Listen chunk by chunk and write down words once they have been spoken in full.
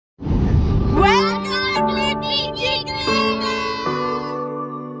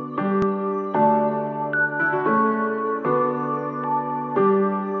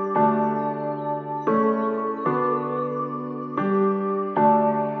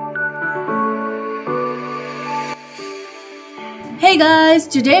guys,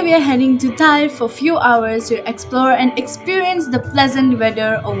 today we are heading to Taif for a few hours to explore and experience the pleasant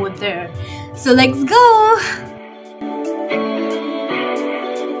weather over there. So let's go!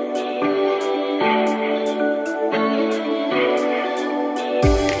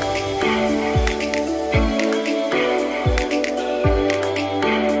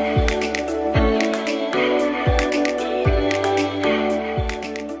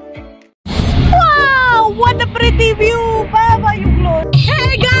 Wow! What a pretty view! Baba, you glow!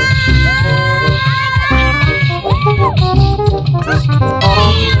 Hey guys!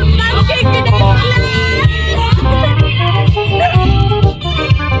 I'm taking this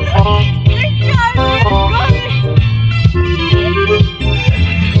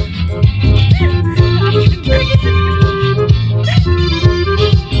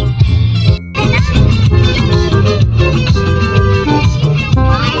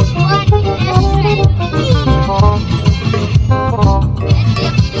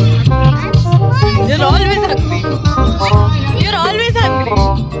You're always hungry. You're always hungry.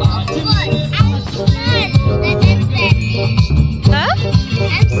 Huh?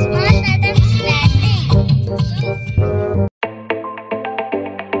 I'm smart and I'm standing.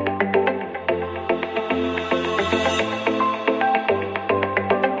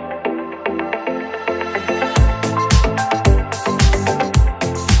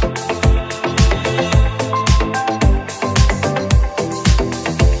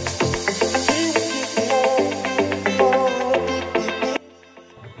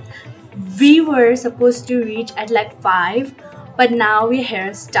 We were supposed to reach at like 5, but now we're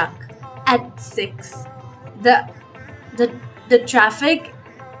here stuck at 6. The traffic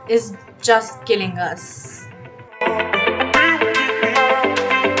is just killing us.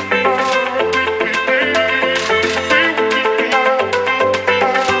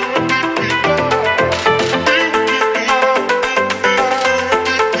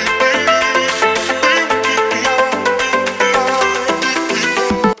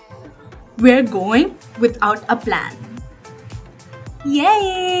 We're going without a plan.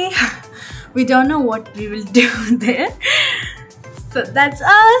 Yay! We don't know what we will do there. So that's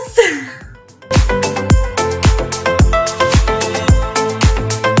us.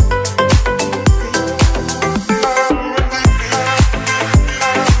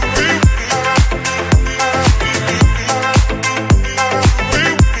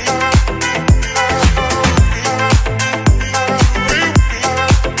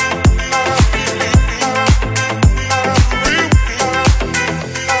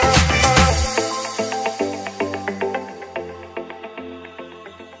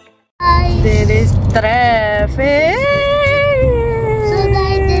 There is traffic. So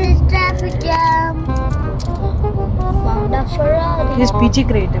guys, there is traffic jam. Found a Ferrari. He's Peachy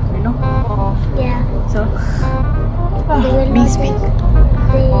creative, you know. Yeah. So, They will me not speak.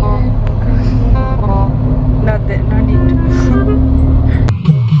 They are Not there, no need to.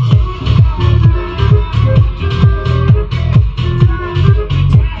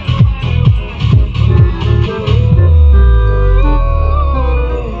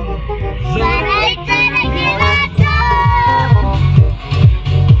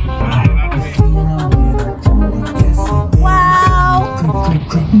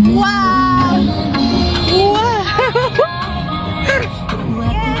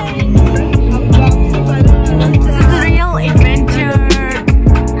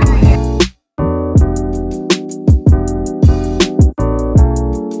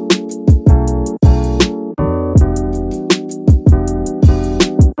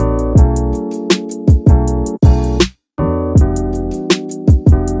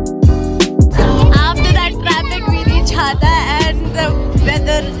 And the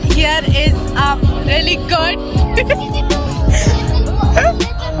weather here is really good.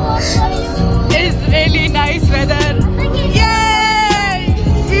 It's really nice weather. Yay!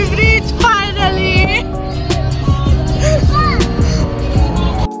 We've reached finally.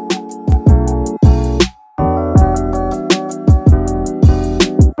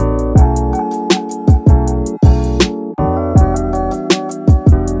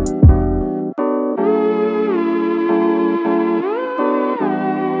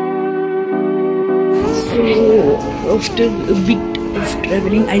 So after a bit of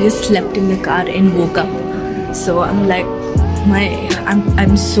traveling, I just slept in the car and woke up. So I'm like,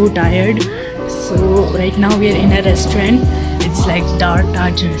 I'm so tired. So right now we are in a restaurant. It's like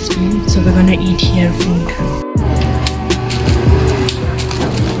𝓕𝓸𝓵 restaurant. So we're gonna eat here food.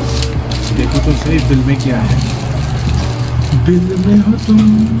 देखो तो सही दिल में क्या है? दिल में हो तुम.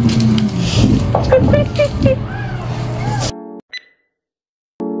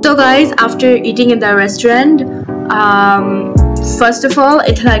 So guys, after eating in the restaurant, first of all,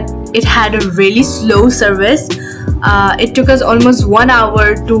 it had a really slow service. It took us almost 1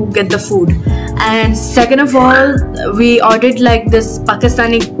 hour to get the food. And second of all, we ordered like this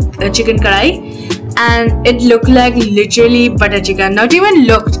Pakistani chicken kadai, and it looked like literally butter chicken. Not even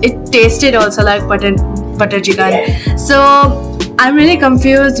looked, it tasted also like butter chicken. So I'm really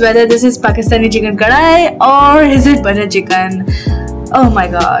confused whether this is Pakistani chicken kadai or is it butter chicken. Oh my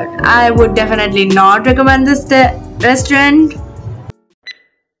god, I would definitely not recommend this restaurant.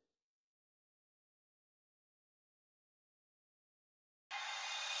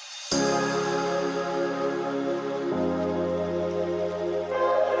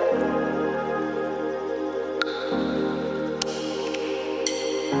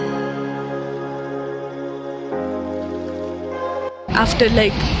 After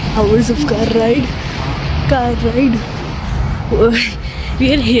like hours of car ride,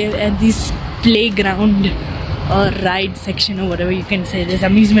 we are here at this playground or ride section or whatever you can say. This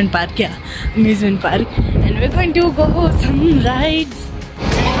amusement park, and we're going to go some rides.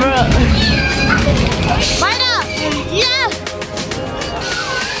 Maida! Yeah!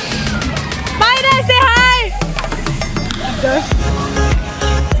 Maida, say hi!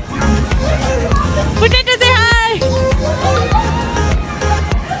 Potato, say hi!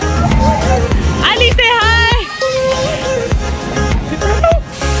 Ali, say hi!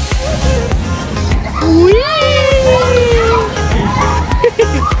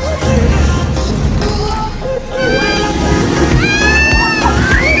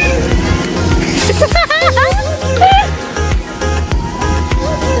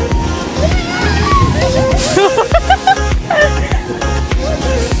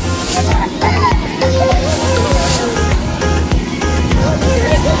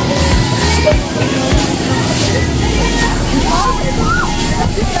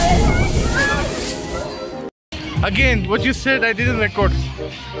 Again, what you said, I didn't record.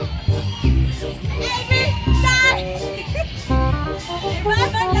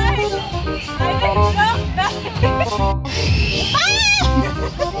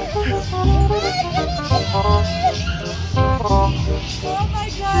 Oh my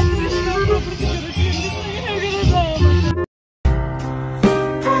god, there is no proper security in this thing.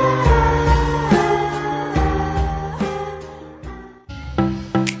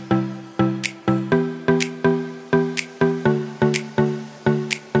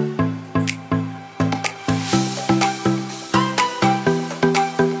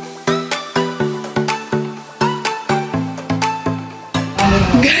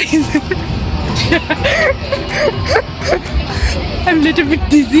 Guys, I'm a little bit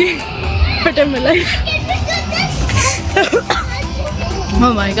dizzy, but I'm alive.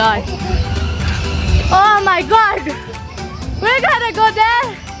 Oh my god. Oh my god. We're gonna go there.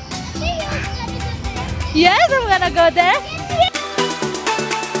 Yes, I'm gonna go there.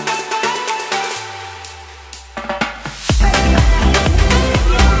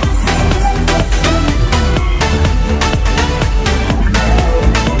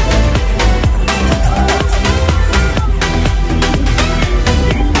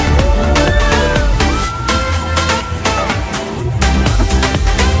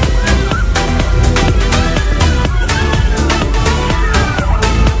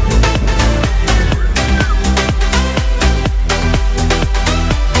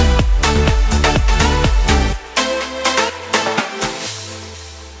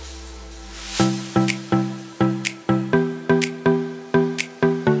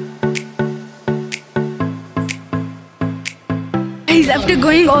 After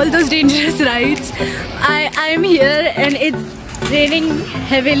going all those dangerous rides, I'm here and it's raining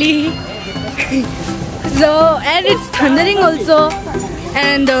heavily. And it's thundering also,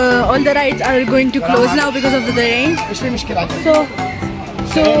 and all the rides are going to close now because of the rain.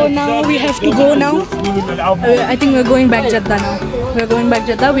 So now we have to go now. I think we're going back Jeddah now. We're going back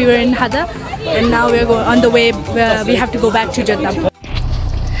Jeddah. We were in Hada and now we're on the way. We have to go back to Jeddah.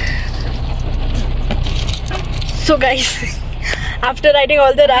 So guys, after riding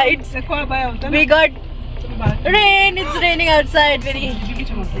all the rides, we got rain. It's raining outside very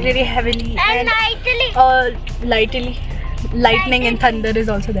heavily And lightly. Lightning and thunder is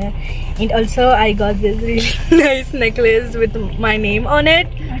also there. And also I got this really nice necklace with my name on it.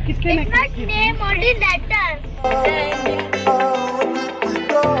 It's not name, only letter.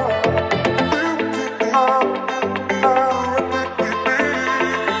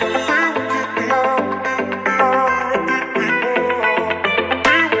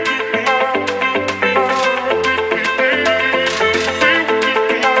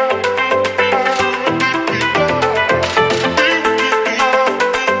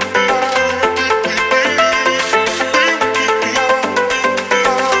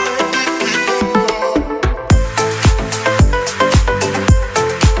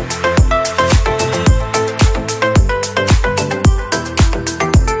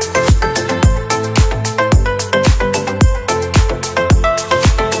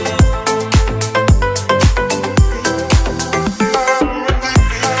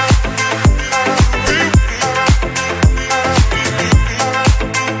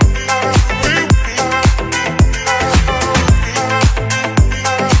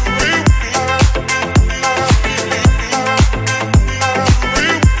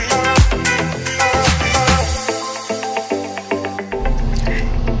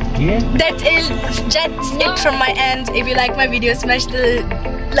 That's it from my end. If you like my video, smash the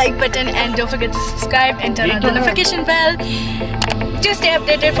like button and don't forget to subscribe and turn on the notification bell to stay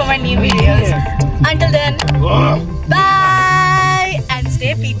updated for my new videos. Until